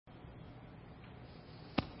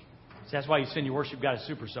So that's why you send your worship guy to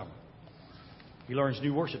Super Summer. He learns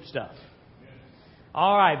new worship stuff.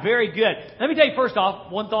 All right, very good. Let me tell you first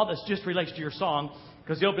off, one thought that's just relates to your song,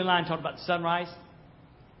 because the opening line talked about the sunrise.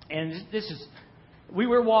 And we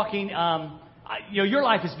were walking, your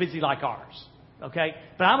life is busy like ours, okay?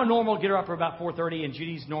 But I'm a normal get-up-er about 4:30, and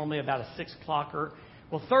Judy's normally about a 6 o'clocker.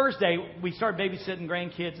 Well, Thursday, we started babysitting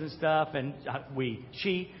grandkids and stuff, and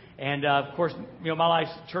of course, my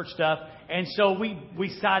life's church stuff. And so we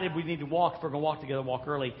decided we need to walk. If we're going to walk together, walk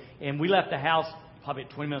early. And we left the house probably at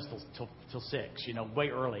 20 minutes till 6, way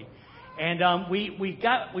early. And we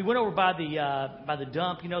went over by the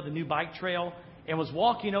dump, the new bike trail, and was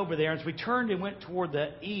walking over there. As we turned and went toward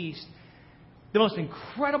the east, the most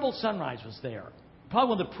incredible sunrise was there.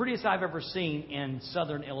 Probably one of the prettiest I've ever seen in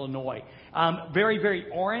southern Illinois. Very, very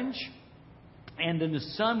orange. And then the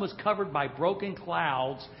sun was covered by broken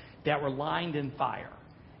clouds that were lined in fire.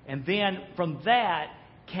 And then from that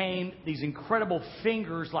came these incredible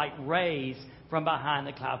fingers like rays from behind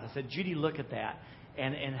the clouds. I said, Judy, look at that.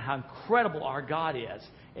 And how incredible our God is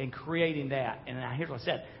in creating that. And here's what I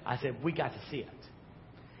said. I said, we got to see it.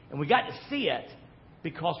 And we got to see it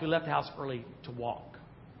because we left the house early to walk.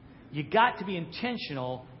 You got to be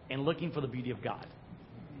intentional in looking for the beauty of God.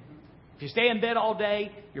 If you stay in bed all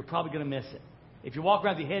day, you're probably going to miss it. If you walk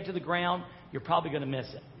around with your head to the ground, you're probably going to miss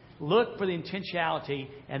it. Look for the intentionality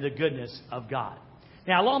and the goodness of God.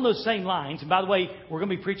 Now, along those same lines, and by the way, we're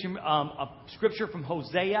going to be preaching a scripture from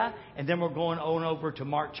Hosea, and then we're going on over to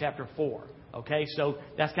Mark chapter 4. Okay, so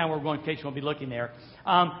that's kind of where we're going in case you want to be looking there.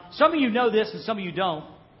 Some of you know this and some of you don't.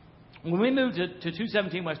 When we moved to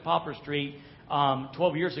 217 West Poplar Street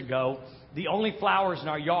 12 years ago, the only flowers in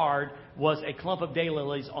our yard was a clump of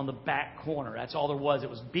daylilies on the back corner. That's all there was. It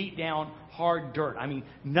was beat down, hard dirt. I mean,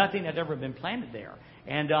 nothing had ever been planted there.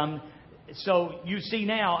 And so you see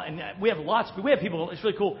now, and we have people, it's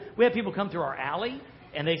really cool. We have people come through our alley,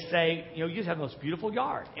 and they say, you just have the most beautiful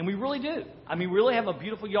yard. And we really do. I mean, we really have a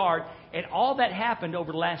beautiful yard. And all that happened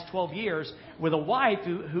over the last 12 years with a wife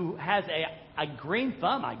who has a green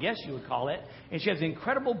thumb, I guess you would call it. And she has an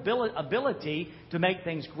incredible ability to make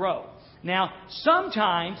things grow. Now,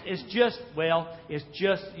 sometimes it's just,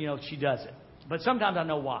 she does it. But sometimes I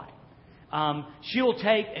know why. She'll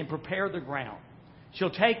take and prepare the ground. She'll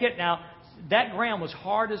take it. Now, that ground was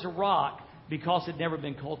hard as a rock because it had never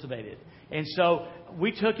been cultivated. And so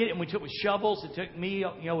we took it and we took it with shovels. It took me,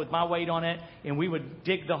 with my weight on it. And we would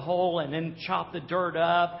dig the hole and then chop the dirt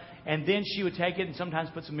up. And then she would take it and sometimes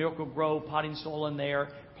put some Miracle-Gro potting soil in there,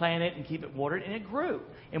 plant it and keep it watered. And it grew.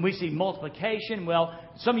 And we see multiplication. Well,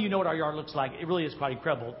 some of you know what our yard looks like. It really is quite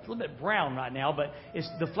incredible. It's a little bit brown right now, but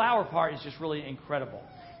the flower part is just really incredible.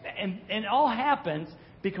 And it all happens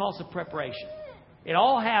because of preparation. It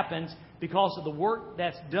all happens because of the work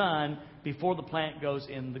that's done before the plant goes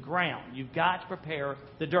in the ground. You've got to prepare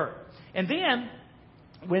the dirt. And then,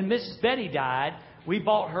 when Mrs. Betty died, we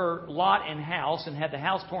bought her lot and house and had the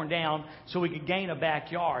house torn down so we could gain a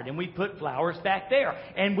backyard. And we put flowers back there.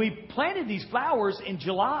 And we planted these flowers in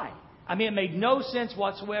July. I mean, it made no sense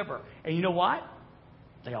whatsoever. And you know what?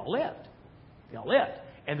 They all lived. They all lived.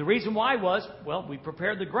 And the reason why was, we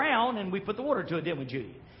prepared the ground and we put the water to it, didn't we,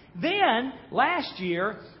 Judy? Then, last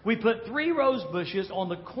year, we put 3 rose bushes on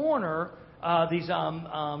the corner, these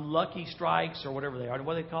Lucky Strikes or whatever they are.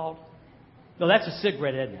 What are they called? No, that's a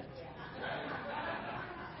cigarette, isn't it?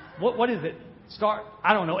 What is it?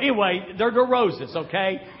 I don't know. Anyway, they're roses,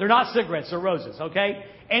 okay? They're not cigarettes, they're roses, okay?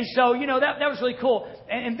 And so, that was really cool.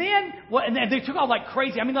 And then, and they took off like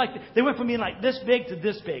crazy. I mean, they went from being like this big to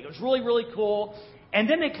this big. It was really, really cool. And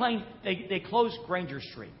then they closed Granger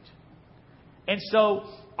Street. And so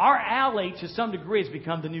our alley, to some degree, has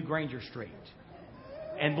become the new Granger Street.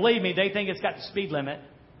 And believe me, they think it's got the speed limit.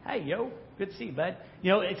 Hey, good to see you, bud.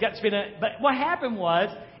 It's got the speed limit. But what happened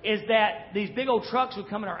is that these big old trucks would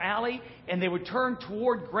come in our alley, and they would turn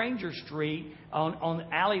toward Granger Street on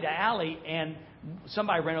alley to alley, and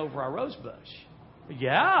somebody ran over our rose bush.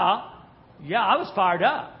 Yeah, I was fired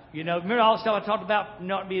up. Remember all the stuff I talked about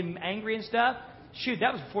not being angry and stuff? Shoot,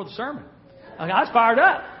 that was before the sermon. I was fired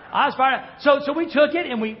up. So we took it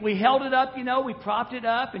and we held it up, we propped it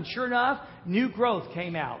up, and sure enough, new growth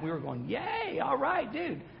came out. We were going, yay, all right,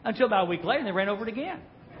 dude. Until about a week later, they ran over it again.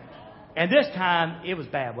 And this time, it was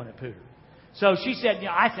bad, wasn't it, Pooter? So she said,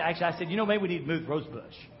 I said, maybe we need to move the rose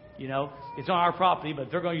bush. It's on our property, but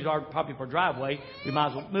if they're going to use our property for a driveway, we might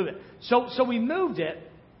as well move it. So we moved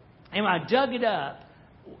it, and when I dug it up,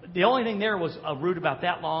 the only thing there was a root about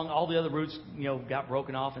that long. All the other roots, got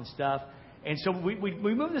broken off and stuff. And so we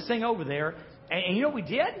moved this thing over there. And you know what we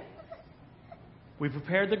did? We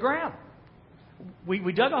prepared the ground.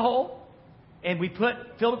 We dug a hole. And we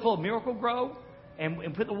filled it full of Miracle-Gro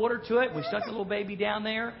and put the water to it. We stuck the little baby down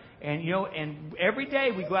there. And, and every day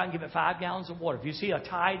we go out and give it 5 gallons of water. If you see a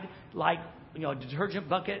Tide, detergent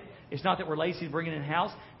bucket, it's not that we're lazy to bring it in the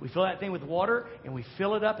house. We fill that thing with water and we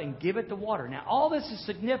fill it up and give it the water. Now, all this is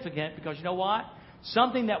significant because you know what?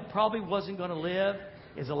 Something that probably wasn't going to live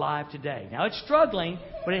is alive today. Now, it's struggling,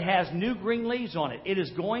 but it has new green leaves on it. It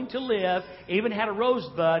is going to live. It even had a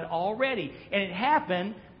rosebud already. And it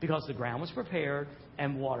happened because the ground was prepared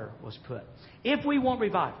and water was put. If we want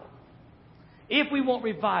revival,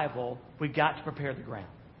 we've got to prepare the ground.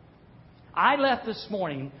 I left this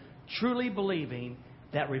morning truly believing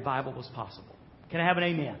that revival was possible. Can I have an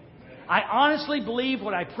amen? I honestly believe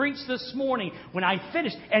what I preached this morning when I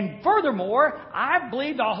finished. And furthermore, I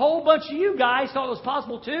believed a whole bunch of you guys thought it was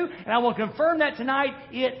possible too. And I will confirm that tonight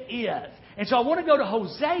it is. And so I want to go to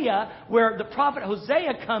Hosea, where the prophet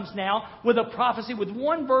Hosea comes now with a prophecy with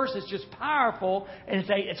one verse that's just powerful. And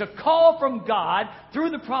it's a call from God through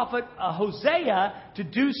the prophet Hosea to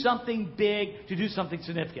do something big, to do something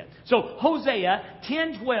significant. So Hosea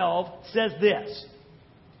 10:12 says this.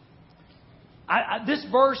 This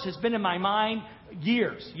verse has been in my mind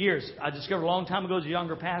years. I discovered a long time ago as a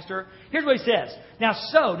younger pastor. Here's what he says. Now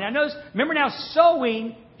notice, remember now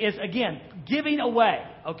sowing is, again, giving away,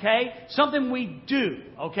 okay? Something we do,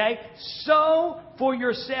 okay? Sow for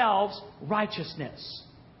yourselves righteousness.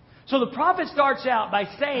 So the prophet starts out by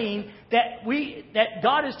saying that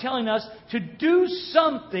God is telling us to do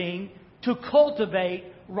something to cultivate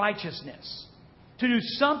righteousness. To do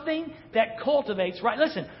something that cultivates right.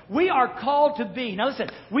 Listen, we are called to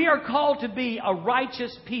be a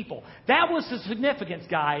righteous people. That was the significance,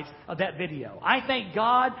 guys, of that video. I thank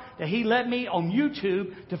God that He led me on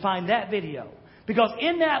YouTube to find that video. Because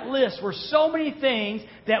in that list were so many things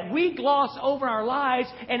that we gloss over in our lives.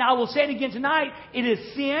 And I will say it again tonight. It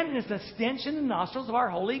is sin and it's a stench in the nostrils of our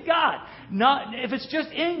holy God. Not if it's just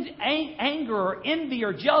anger or envy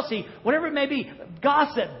or jealousy, whatever it may be,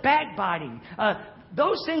 gossip, backbiting.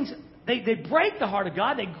 Those things, they break the heart of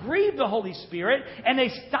God. They grieve the Holy Spirit. And they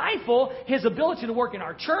stifle His ability to work in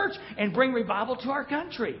our church and bring revival to our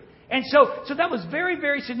country. And so that was very,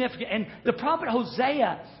 very significant. And the prophet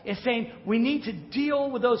Hosea is saying we need to deal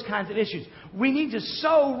with those kinds of issues. We need to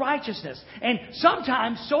sow righteousness. And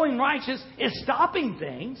sometimes sowing righteous is stopping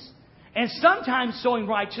things. And sometimes sowing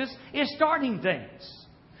righteous is starting things.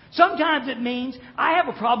 Sometimes it means I have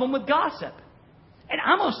a problem with gossip. And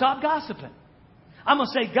I'm going to stop gossiping. I'm going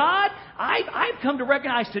to say, God, I've come to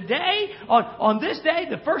recognize today, on this day,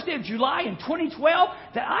 the first day of July in 2012,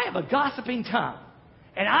 that I have a gossiping tongue.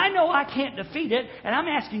 And I know I can't defeat it. And I'm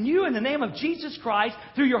asking you in the name of Jesus Christ,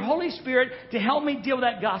 through your Holy Spirit, to help me deal with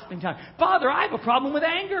that gossiping tongue. Father, I have a problem with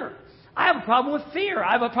anger. I have a problem with fear.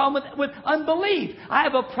 I have a problem with unbelief. I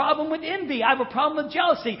have a problem with envy. I have a problem with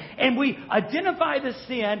jealousy. And we identify the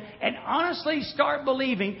sin and honestly start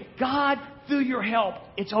believing, God, through your help,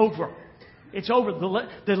 it's over. It's over.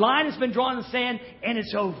 The line has been drawn in the sand and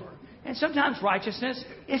it's over. And sometimes righteousness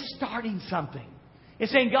is starting something.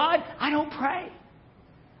 It's saying, God, I don't pray.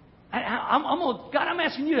 God, I'm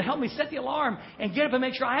asking you to help me set the alarm and get up and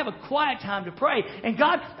make sure I have a quiet time to pray. And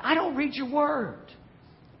God, I don't read your word.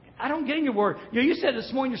 I don't get in your word. You said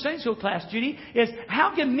this morning in your Sunday school class, Judy, is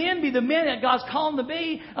how can men be the men that God's calling them to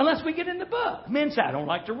be unless we get in the book? Men say, I don't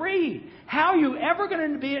like to read. How are you ever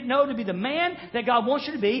going to know to be the man that God wants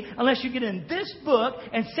you to be unless you get in this book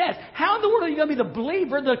and says, how in the world are you going to be the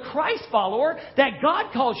believer, the Christ follower that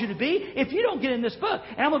God calls you to be if you don't get in this book?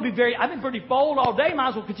 And I'm going to be I've been pretty bold all day. Might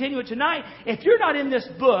as well continue it tonight. If you're not in this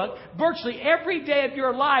book, virtually every day of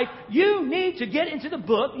your life, you need to get into the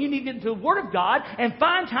book. You need to get into the Word of God and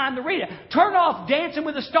find time to read it. Turn off Dancing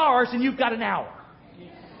with the Stars and you've got an hour.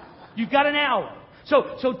 You've got an hour.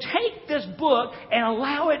 So take this book and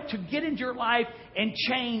allow it to get into your life and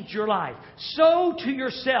change your life. Sow to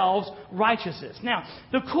yourselves righteousness. Now,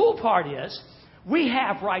 the cool part is we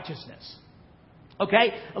have righteousness.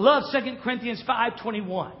 Okay? I love 2 Corinthians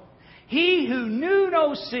 5:21. He who knew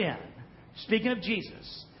no sin, speaking of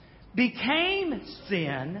Jesus, became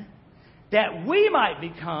sin that we might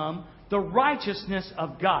become the righteousness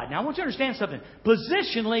of God. Now, I want you to understand something.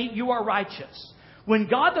 Positionally, you are righteous. When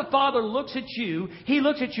God the Father looks at you, He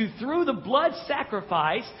looks at you through the blood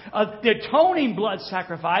sacrifice, of the atoning blood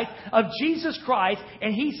sacrifice of Jesus Christ,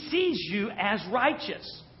 and He sees you as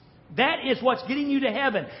righteous. That is what's getting you to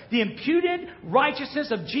heaven. The imputed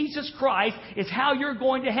righteousness of Jesus Christ is how you're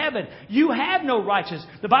going to heaven. You have no righteousness.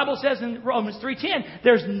 The Bible says in Romans 3:10,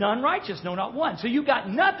 there's none righteous, no, not one. So you've got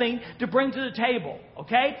nothing to bring to the table,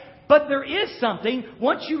 okay? But there is something,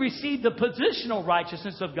 once you receive the positional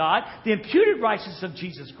righteousness of God, the imputed righteousness of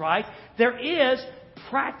Jesus Christ, there is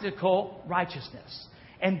practical righteousness.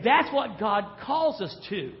 And that's what God calls us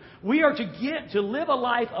to. We are to live a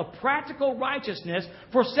life of practical righteousness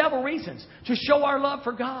for several reasons. To show our love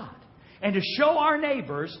for God. And to show our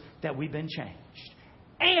neighbors that we've been changed.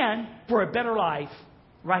 And for a better life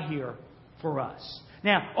right here for us.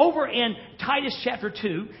 Now, over in Titus chapter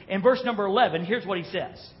 2 and verse number 11, here's what he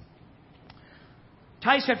says.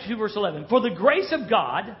 Titus chapter 2 verse 11. For the grace of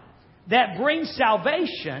God that brings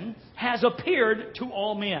salvation has appeared to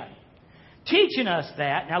all men. Teaching us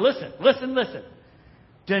that, now listen.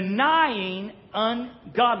 Denying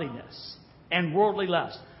ungodliness and worldly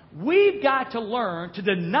lust. We've got to learn to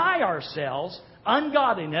deny ourselves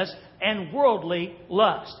ungodliness and worldly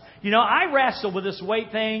lust. You know, I wrestle with this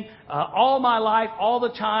weight thing all my life, all the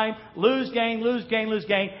time. Lose, gain.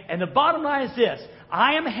 And the bottom line is this.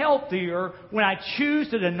 I am healthier when I choose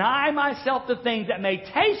to deny myself the things that may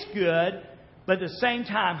taste good, but at the same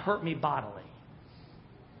time hurt me bodily.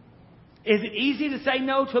 Is it easy to say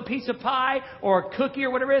no to a piece of pie or a cookie or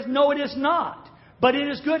whatever it is? No, it is not. But it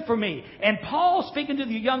is good for me. And Paul, speaking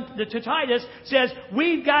to Titus, says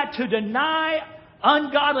we've got to deny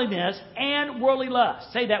ungodliness and worldly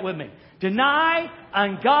lust. Say that with me. Deny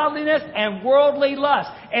ungodliness and worldly lust.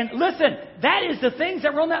 And listen, that is the things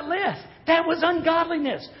that were on that list. That was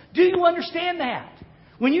ungodliness. Do you understand that?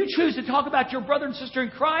 When you choose to talk about your brother and sister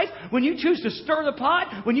in Christ, when you choose to stir the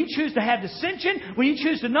pot, when you choose to have dissension, when you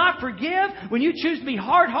choose to not forgive, when you choose to be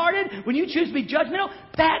hard-hearted, when you choose to be judgmental,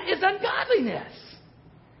 that is ungodliness.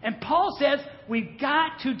 And Paul says we've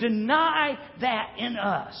got to deny that in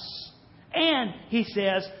us. And he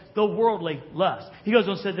says the worldly lust. He goes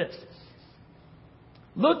on and said this.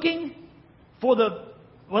 Looking for the...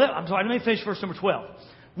 let me finish verse number 12.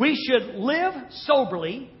 We should live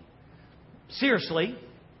soberly, seriously,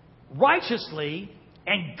 righteously,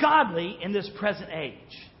 and godly in this present age.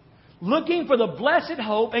 Looking for the blessed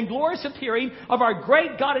hope and glorious appearing of our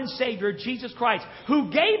great God and Savior, Jesus Christ, who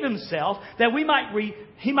gave Himself that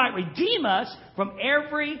He might redeem us from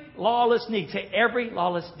every lawless need. Say, every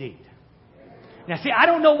lawless deed. Now, see, I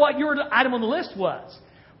don't know what your item on the list was,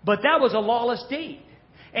 but that was a lawless deed.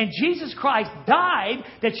 And Jesus Christ died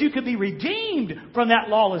that you could be redeemed from that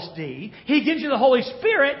lawless deed. He gives you the Holy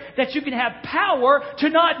Spirit that you can have power to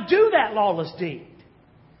not do that lawless deed.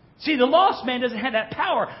 See, the lost man doesn't have that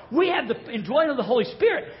power. We have the indwelling of the Holy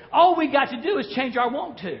Spirit. All we got to do is change our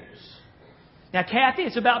want-tos. Now, Kathy,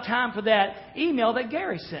 it's about time for that email that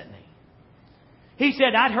Gary sent me. He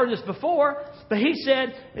said, I'd heard this before, but he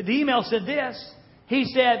said, the email said this. He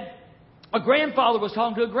said, a grandfather was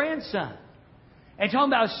talking to a grandson and talking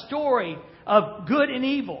about a story of good and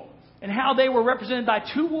evil and how they were represented by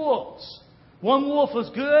two wolves. One wolf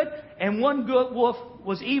was good and one good wolf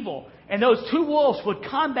was evil. And those two wolves would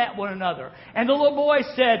combat one another. And the little boy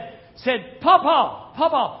said,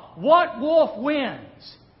 Papa, what wolf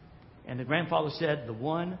wins? And the grandfather said, the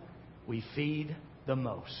one we feed the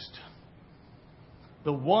most.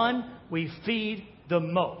 The one we feed the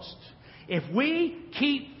most. If we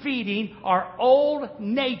keep feeding our old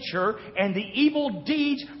nature and the evil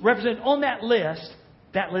deeds represented on that list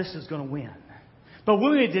is going to win. But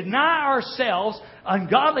when we deny ourselves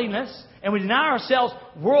ungodliness and we deny ourselves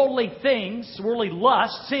worldly things, worldly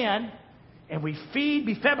lust, sin, and we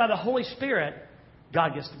be fed by the Holy Spirit,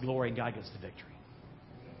 God gets the glory and God gets the victory.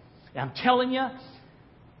 And I'm telling you,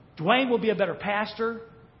 Dwayne will be a better pastor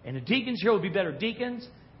and the deacons here will be better deacons.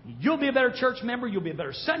 You'll be a better church member. You'll be a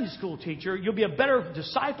better Sunday school teacher. You'll be a better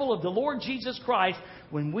disciple of the Lord Jesus Christ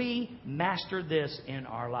when we master this in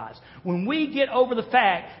our lives. When we get over the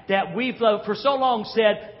fact that we've for so long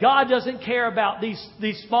said God doesn't care about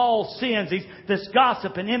these small sins, this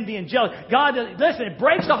gossip and envy and jealousy. Listen, it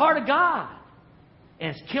breaks the heart of God.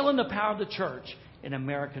 And it's killing the power of the church in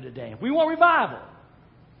America today. If we want revival,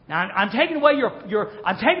 now I'm taking away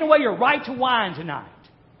your right to whine tonight.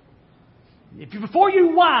 Before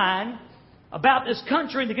you whine about this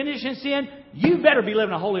country and the condition it's in, you better be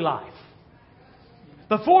living a holy life.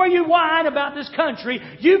 Before you whine about this country,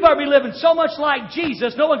 you better be living so much like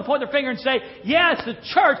Jesus, no one can point their finger and say, yes, the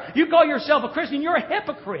church, you call yourself a Christian, you're a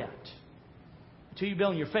hypocrite. Until you be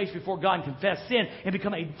on your face before God and confess sin and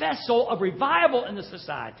become a vessel of revival in the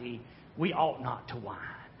society, we ought not to whine.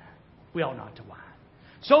 We ought not to whine.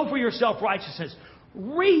 Sow for your self-righteousness.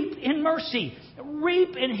 Reap in mercy.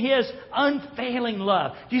 Reap in His unfailing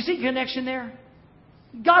love. Do you see the connection there?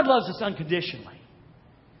 God loves us unconditionally.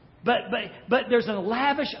 But there's a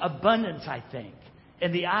lavish abundance, I think,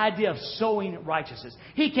 in the idea of sowing righteousness.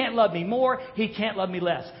 He can't love me more. He can't love me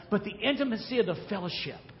less. But the intimacy of the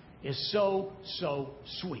fellowship is so, so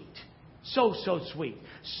sweet. So, so sweet.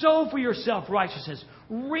 Sow for yourself righteousness.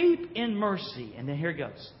 Reap in mercy. And then here it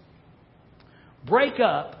goes. Break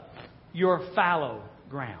up your fallow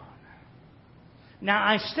ground. Now,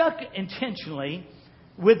 I stuck intentionally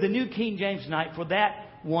with the New King James tonight for that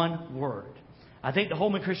one word. I think the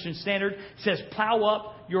Holman Christian Standard says, plow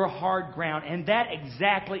up your hard ground. And that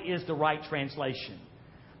exactly is the right translation.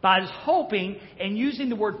 But I was hoping, and using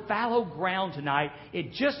the word fallow ground tonight,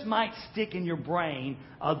 it just might stick in your brain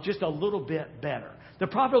of just a little bit better. The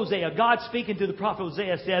prophet Hosea, God speaking to the prophet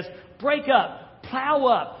Hosea, says, break up, plow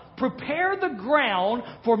up, prepare the ground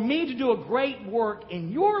for me to do a great work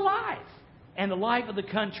in your life and the life of the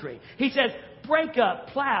country. He says, break up,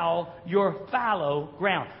 plow your fallow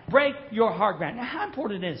ground. Break your hard ground. Now, how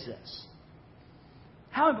important is this?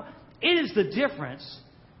 It is the difference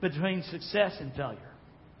between success and failure.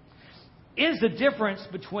 It is the difference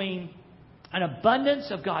between an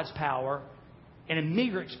abundance of God's power and a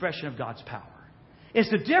meager expression of God's power. It's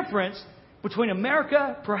the difference between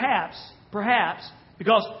America, perhaps,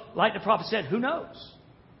 because, like the prophet said, who knows?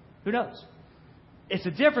 Who knows? It's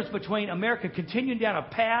the difference between America continuing down a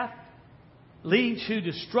path leading to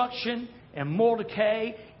destruction and moral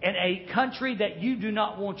decay and a country that you do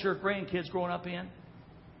not want your grandkids growing up in,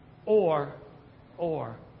 or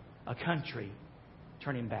a country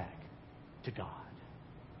turning back to God.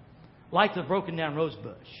 Like the broken down rose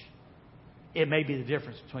bush, it may be the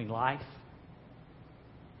difference between life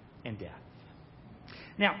and death.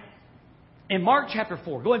 Now, in Mark chapter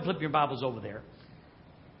 4, go ahead and flip your Bibles over there.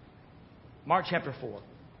 Mark chapter 4.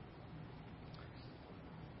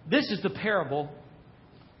 This is the parable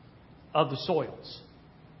of the soils.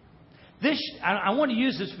 I want to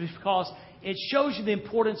use this because it shows you the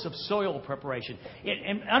importance of soil preparation.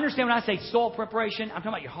 And understand when I say soil preparation, I'm talking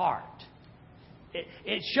about your heart.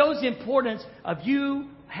 It shows the importance of you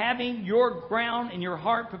having your ground and your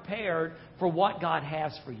heart prepared for what God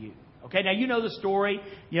has for you. Okay, now you know the story.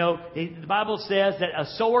 You know, the Bible says that a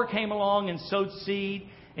sower came along and sowed seed,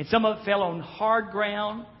 and some of it fell on hard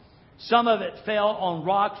ground. Some of it fell on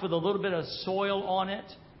rocks with a little bit of soil on it.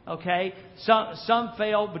 Okay, some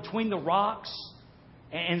fell between the rocks,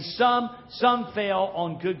 and some fell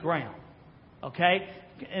on good ground. Okay,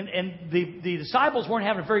 and the disciples weren't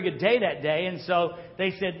having a very good day that day, and so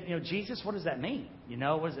they said, you know, Jesus, what does that mean? You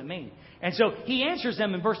know, what does it mean? And so He answers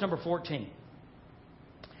them in verse number 14.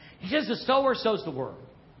 He says, the sower sows the word.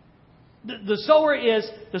 The sower is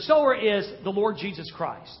the Lord Jesus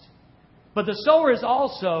Christ. But the sower is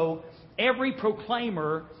also every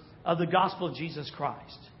proclaimer of the gospel of Jesus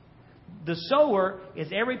Christ. The sower is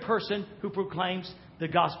every person who proclaims the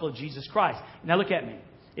gospel of Jesus Christ. Now look at me.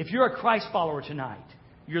 If you're a Christ follower tonight,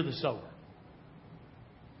 you're the sower.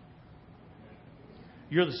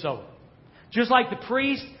 You're the sower. Just like the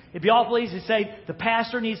priest, it'd be awful easy to say the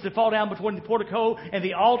pastor needs to fall down between the portico and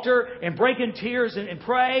the altar and break in tears and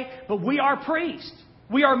pray. But we are priests.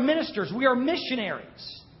 We are ministers. We are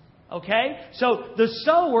missionaries. Okay? So the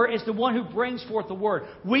sower is the one who brings forth the word.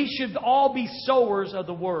 We should all be sowers of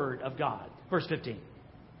the word of God. Verse 15.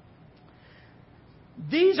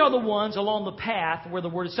 These are the ones along the path where the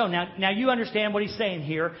word is sown. Now you understand what he's saying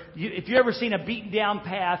here. If you've ever seen a beaten down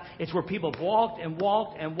path, it's where people have walked and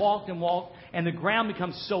walked and walked and walked, and the ground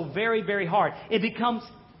becomes so very, very hard. It becomes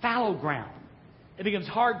fallow ground. It becomes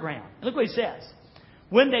hard ground. And look what he says.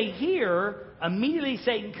 When they hear, immediately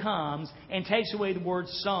Satan comes and takes away the word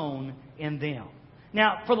sown in them.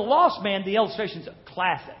 Now, for the lost man, the illustration is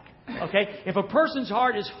classic. Okay? If a person's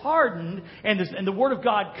heart is hardened and the Word of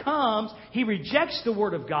God comes, he rejects the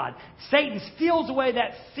Word of God. Satan steals away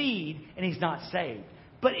that seed and he's not saved.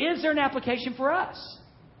 But is there an application for us?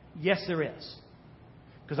 Yes, there is.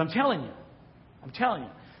 Because I'm telling you,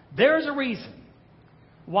 there is a reason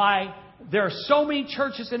why there are so many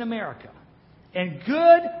churches in America and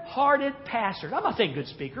good-hearted pastors. I'm not saying good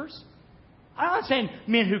speakers. I'm not saying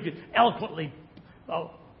men who could eloquently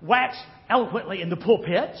wax eloquently in the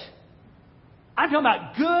pulpit. I'm talking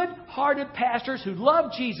about good-hearted pastors who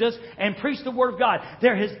love Jesus and preach the Word of God.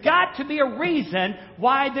 There has got to be a reason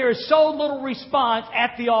why there is so little response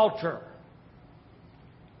at the altar.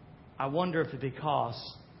 I wonder if it's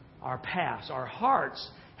because our past, our hearts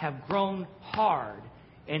have grown hard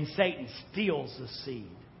and Satan steals the seed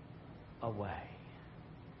away.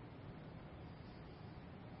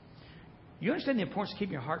 You understand the importance of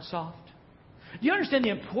keeping your heart soft? Do you understand the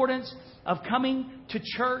importance of coming to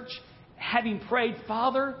church, having prayed,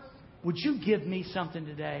 Father, would you give me something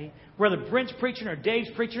today? Whether Brent's preaching or Dave's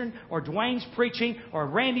preaching or Dwayne's preaching or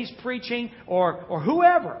Randy's preaching or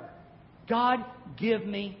whoever. God, give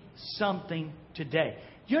me something today.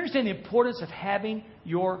 Do you understand the importance of having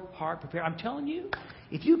your heart prepared? I'm telling you,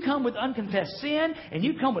 if you come with unconfessed sin, and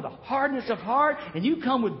you come with a hardness of heart, and you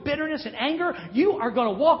come with bitterness and anger, you are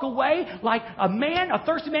going to walk away like a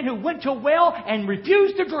thirsty man who went to a well and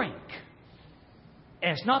refused to drink.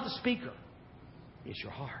 And it's not the speaker. It's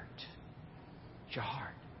your heart. It's your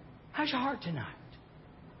heart. How's your heart tonight?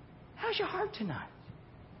 How's your heart tonight?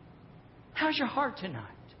 How's your heart tonight?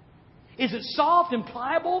 Is it soft and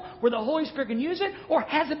pliable where the Holy Spirit can use it? Or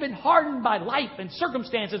has it been hardened by life and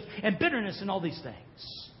circumstances and bitterness and all these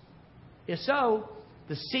things? If so,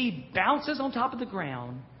 the seed bounces on top of the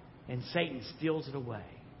ground and Satan steals it away.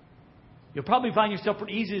 You'll probably find yourself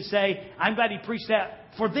pretty easy to say, I'm glad he preached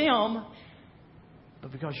that for them.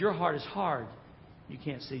 But because your heart is hard, you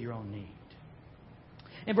can't see your own need.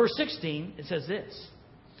 In verse 16, it says this.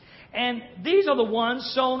 And these are the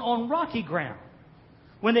ones sown on rocky ground.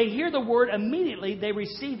 When they hear the word, immediately they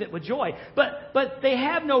receive it with joy. But they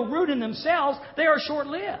have no root in themselves. They are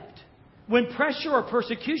short-lived. When pressure or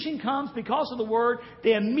persecution comes because of the word,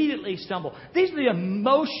 they immediately stumble. These are the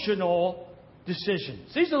emotional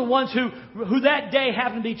decisions. These are the ones who that day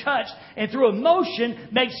happen to be touched and through emotion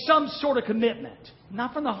make some sort of commitment.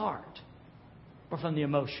 Not from the heart, but from the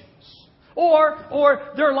emotions.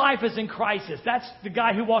 Or their life is in crisis. That's the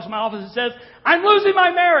guy who walks in my office and says, I'm losing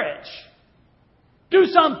my marriage. Do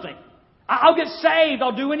something. I'll get saved.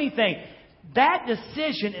 I'll do anything. That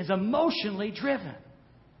decision is emotionally driven.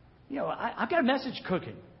 You know, I've got a message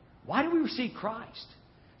cooking. Why do we receive Christ?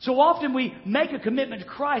 So often we make a commitment to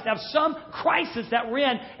Christ, have some crisis that we're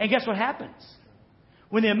in, and guess what happens?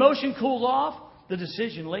 When the emotion cools off, the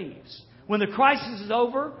decision leaves. When the crisis is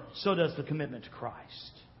over, so does the commitment to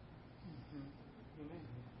Christ.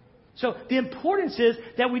 So the importance is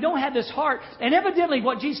that we don't have this heart. And evidently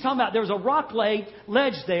what Jesus is talking about, there was a rock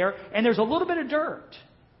ledge there, and there's a little bit of dirt.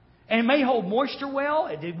 And it may hold moisture well.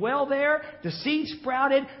 It did well there. The seed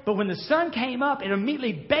sprouted. But when the sun came up, it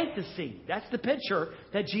immediately baked the seed. That's the picture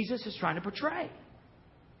that Jesus is trying to portray.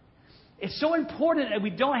 It's so important that we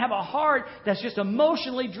don't have a heart that's just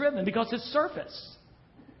emotionally driven because it's surface.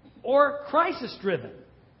 Or crisis driven.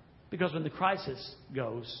 Because when the crisis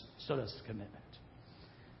goes, so does the commitment.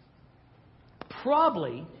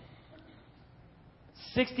 Probably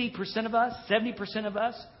 60% of us, 70% of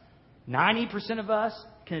us, 90% of us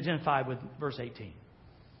can identify with verse 18.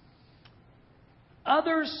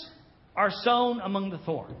 Others are sown among the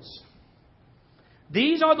thorns.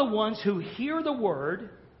 These are the ones who hear the word,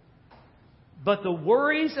 but the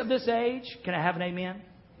worries of this age, can I have an amen?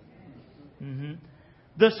 Mm-hmm.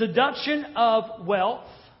 The seduction of wealth,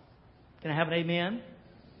 can I have an amen?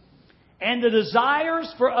 And the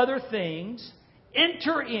desires for other things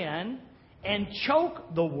enter in and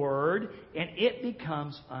choke the word, and it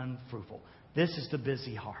becomes unfruitful. This is the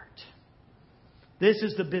busy heart. This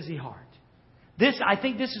is the busy heart. I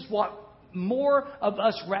think this is what more of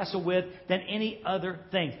us wrestle with than any other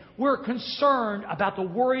thing. We're concerned about the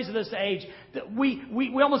worries of this age. That we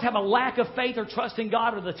almost have a lack of faith or trust in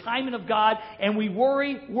God or the timing of God, and we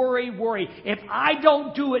worry. If I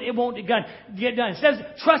don't do it, it won't get done. It says,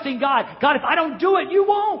 trust in God. God, if I don't do it, you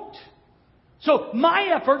won't. So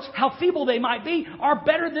my efforts, how feeble they might be, are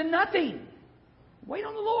better than nothing. Wait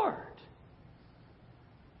on the Lord.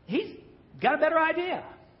 He's got a better idea.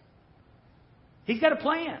 He's got a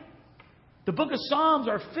plan. The book of Psalms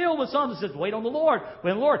are filled with Psalms that says, wait on the Lord.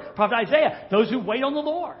 Wait on the Lord. Prophet Isaiah, those who wait on the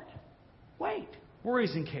Lord. Wait.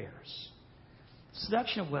 Worries and cares.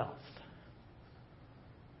 Seduction of wealth.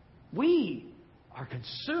 We are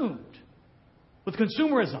consumed with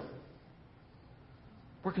consumerism.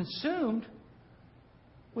 We're consumed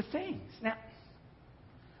with things.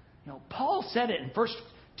 Now, Paul said it in 1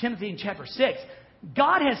 Timothy in chapter 6.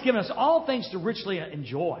 God has given us all things to richly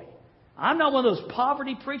enjoy. I'm not one of those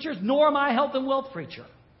poverty preachers, nor am I a health and wealth preacher.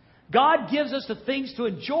 God gives us the things to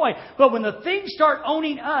enjoy. But when the things start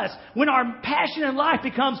owning us, when our passion in life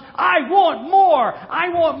becomes, I want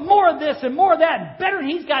more of this and more of that, better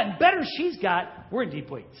he's got and better she's got, we're in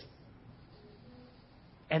deep weeds.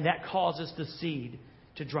 And that causes the seed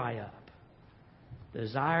to dry up. The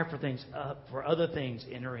desire for other things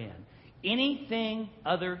enter in. Anything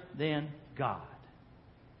other than God.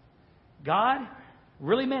 God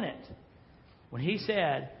really meant it when He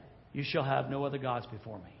said, you shall have no other gods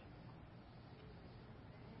before me.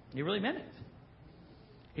 He really meant it.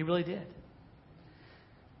 He really did.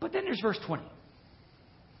 But then there's verse 20.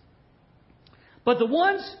 But the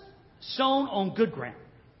ones sown on good ground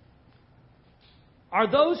are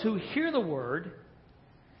those who hear the word,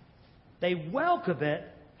 they welcome it,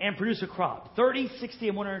 and produce a crop. 30, 60,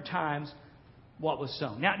 and 100 times what was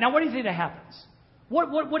sown. Now what do you think that happens?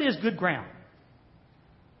 What is good ground?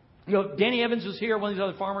 Danny Evans was here. One of these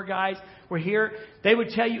other farmer guys were here. They would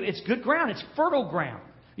tell you it's good ground. It's fertile ground.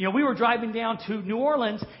 We were driving down to New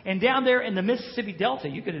Orleans, and down there in the Mississippi Delta,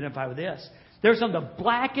 you could identify with this. There's some of the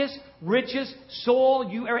blackest, richest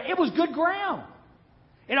soil you ever. It was good ground.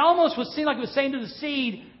 It almost seemed like it was saying to the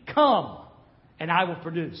seed, "Come, and I will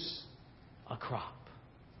produce a crop."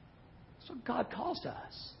 That's what God calls to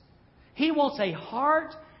us. He wants a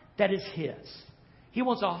heart that is His. He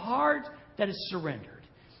wants a heart that is surrendered.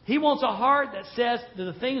 He wants a heart that says to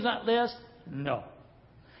the things on that list, no.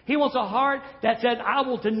 He wants a heart that says, I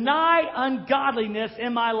will deny ungodliness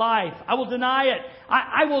in my life. I will deny it.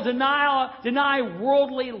 I will deny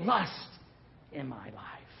worldly lust in my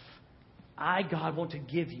life. God, want to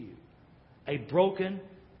give you a broken,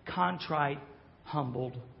 contrite,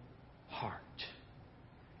 humbled heart.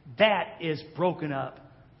 That is broken up,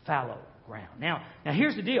 fallow ground. Now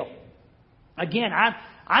here's the deal. Again,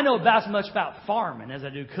 I know about as much about farming as I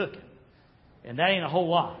do cooking. And that ain't a whole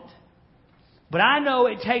lot. But I know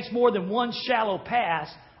it takes more than one shallow pass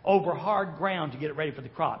over hard ground to get it ready for the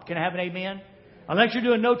crop. Can I have an amen? Unless you're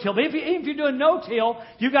doing no-till. But even if you're doing no-till,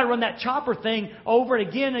 you've got to run that chopper thing over it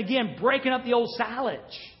again and again, breaking up the old silage.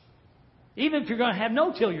 Even if you're going to have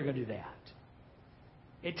no-till, you're going to do that.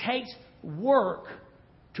 It takes work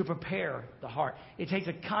to prepare the heart. It takes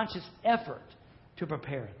a conscious effort to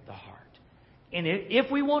prepare the heart. And if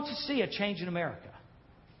we want to see a change in America,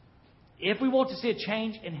 if we want to see a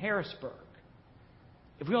change in Harrisburg,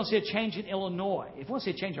 if we want to see a change in Illinois, if we want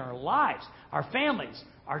to see a change in our lives, our families,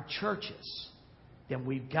 our churches, then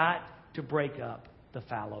we've got to break up the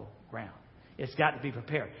fallow ground. It's got to be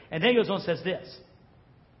prepared. And then he goes on and says this.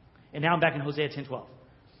 And now I'm back in Hosea 10:12.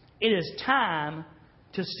 It is time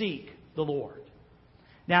to seek the Lord.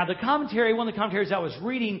 Now, one of the commentaries I was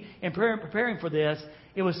reading and preparing for this,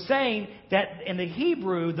 it was saying that in the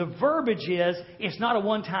Hebrew, the verbiage is, it's not a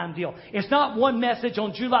one-time deal. It's not one message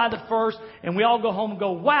on July the 1st, and we all go home and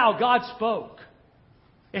go, wow, God spoke.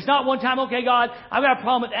 It's not one time, okay, God, I've got a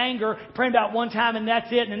problem with anger, praying about one time, and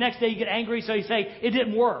that's it, and the next day you get angry, so you say, it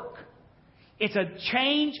didn't work. It's a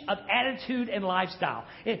change of attitude and lifestyle.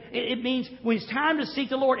 It means when it's time to seek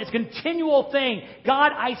the Lord, it's a continual thing.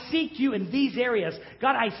 God, I seek you in these areas.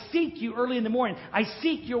 God, I seek you early in the morning. I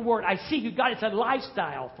seek your word. I seek you. God, it's a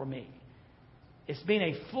lifestyle for me. It's being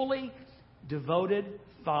a fully devoted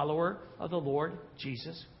follower of the Lord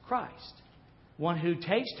Jesus Christ. One who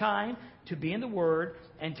takes time to be in the Word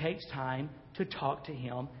and takes time to talk to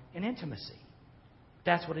Him in intimacy.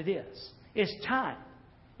 That's what it is. It's time.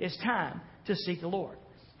 It's time to seek the Lord.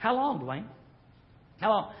 How long, Dwayne?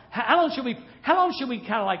 How long should we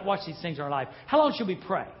kind of like watch these things in our life? How long should we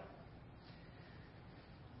pray?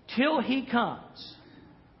 Till He comes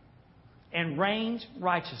and rains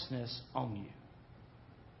righteousness on you.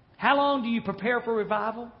 How long do you prepare for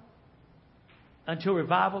revival? Until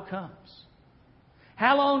revival comes.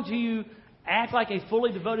 How long do you act like a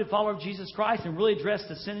fully devoted follower of Jesus Christ and really address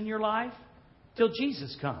the sin in your life? Till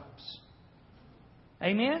Jesus comes.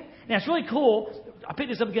 Amen? Now, it's really cool. I picked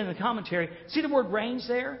this up again in the commentary. See the word rains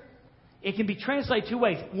there? It can be translated two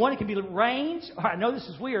ways. One, it can be rains. I know this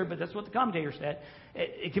is weird, but that's what the commentator said.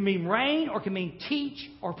 It can mean rain, or it can mean teach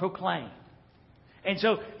or proclaim. And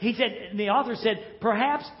so he said, the author said,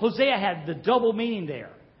 perhaps Hosea had the double meaning there.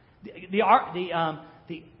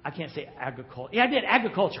 I can't say agriculture. Yeah, I did,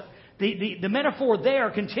 agriculture. The metaphor there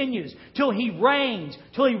continues till He rains,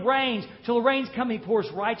 till the rains come, He pours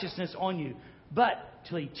righteousness on you. But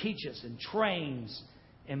till He teaches and trains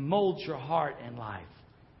and molds your heart and life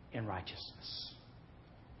in righteousness.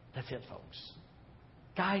 That's it, folks.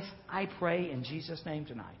 Guys, I pray in Jesus' name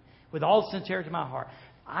tonight, with all sincerity in my heart,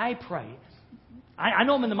 I pray. I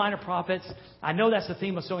know I'm in the minor prophets. I know that's the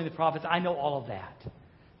theme of sowing the prophets. I know all of that.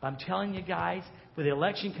 But I'm telling you guys, with the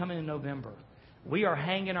election coming in November, we are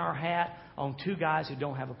hanging our hat on two guys who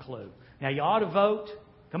don't have a clue. Now, you ought to vote.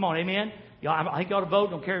 Come on, amen? I think you ought to vote.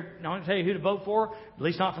 Don't care. I don't tell you who to vote for, at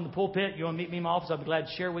least not from the pulpit. You want to meet me in my office, I'll be glad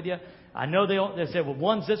to share with you. I know they said, well,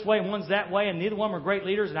 one's this way and one's that way, and neither one are great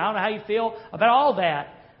leaders, and I don't know how you feel about all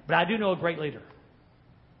that, but I do know a great leader.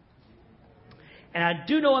 And I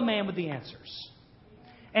do know a man with the answers.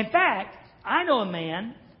 In fact, I know a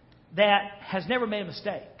man that has never made a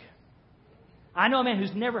mistake. I know a man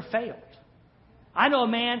who's never failed. I know a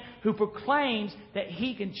man who proclaims that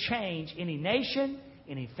he can change any nation,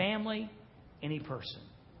 any family, any person.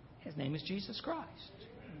 His name is Jesus Christ.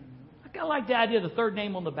 I kind of like the idea of the third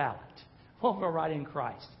name on the ballot. We'll go right in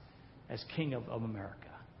Christ as King of America.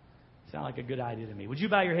 Sound like a good idea to me. Would you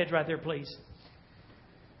bow your heads right there, please?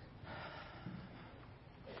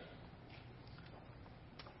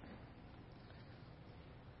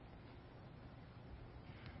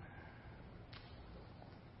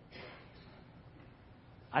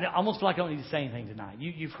 I almost feel like I don't need to say anything tonight.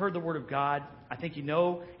 You've heard the Word of God. I think you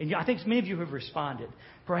know, and I think many of you have responded.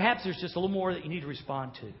 Perhaps there's just a little more that you need to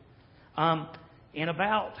respond to. In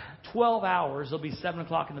about 12 hours, it'll be 7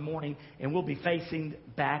 o'clock in the morning, and we'll be facing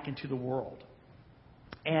back into the world.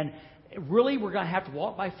 And really, we're going to have to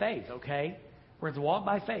walk by faith, okay? We're going to walk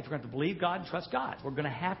by faith. We're going to have to believe God and trust God. We're going to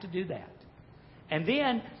have to do that. And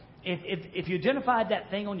then, if you identified that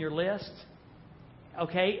thing on your list,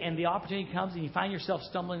 okay, and the opportunity comes and you find yourself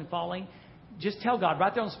stumbling and falling, just tell God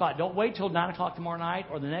right there on the spot. Don't wait till 9 o'clock tomorrow night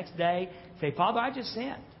or the next day. Say, Father, I just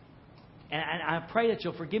sinned. And I pray that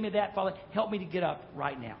you'll forgive me of that, Father. Help me to get up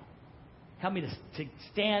right now. Help me to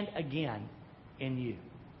stand again in you.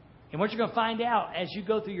 And what you're going to find out as you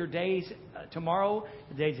go through your days tomorrow,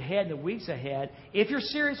 the days ahead, and the weeks ahead, if you're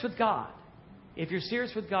serious with God,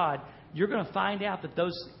 you're going to find out that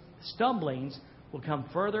those stumblings will come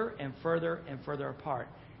further and further and further apart.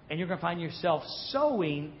 And you're going to find yourself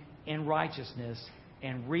sowing in righteousness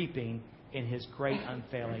and reaping in His great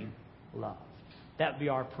unfailing love. That would be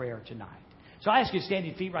our prayer tonight. So I ask you to stand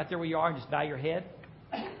your feet right there where you are and just bow your head.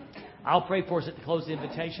 I'll pray for us at the close of the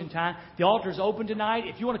invitation time. The altar is open tonight.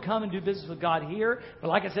 If you want to come and do business with God here, but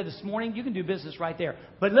like I said this morning, you can do business right there.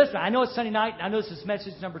 But listen, I know it's Sunday night, and I know this is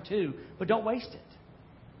message number 2, but don't waste it.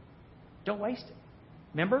 Don't waste it.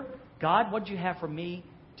 Remember, God, what did you have for me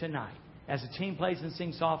tonight? As the team plays and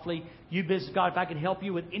sings softly, you business God, if I can help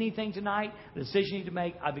you with anything tonight, the decision you need to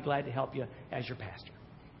make, I'd be glad to help you as your pastor.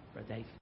 Brother Dave.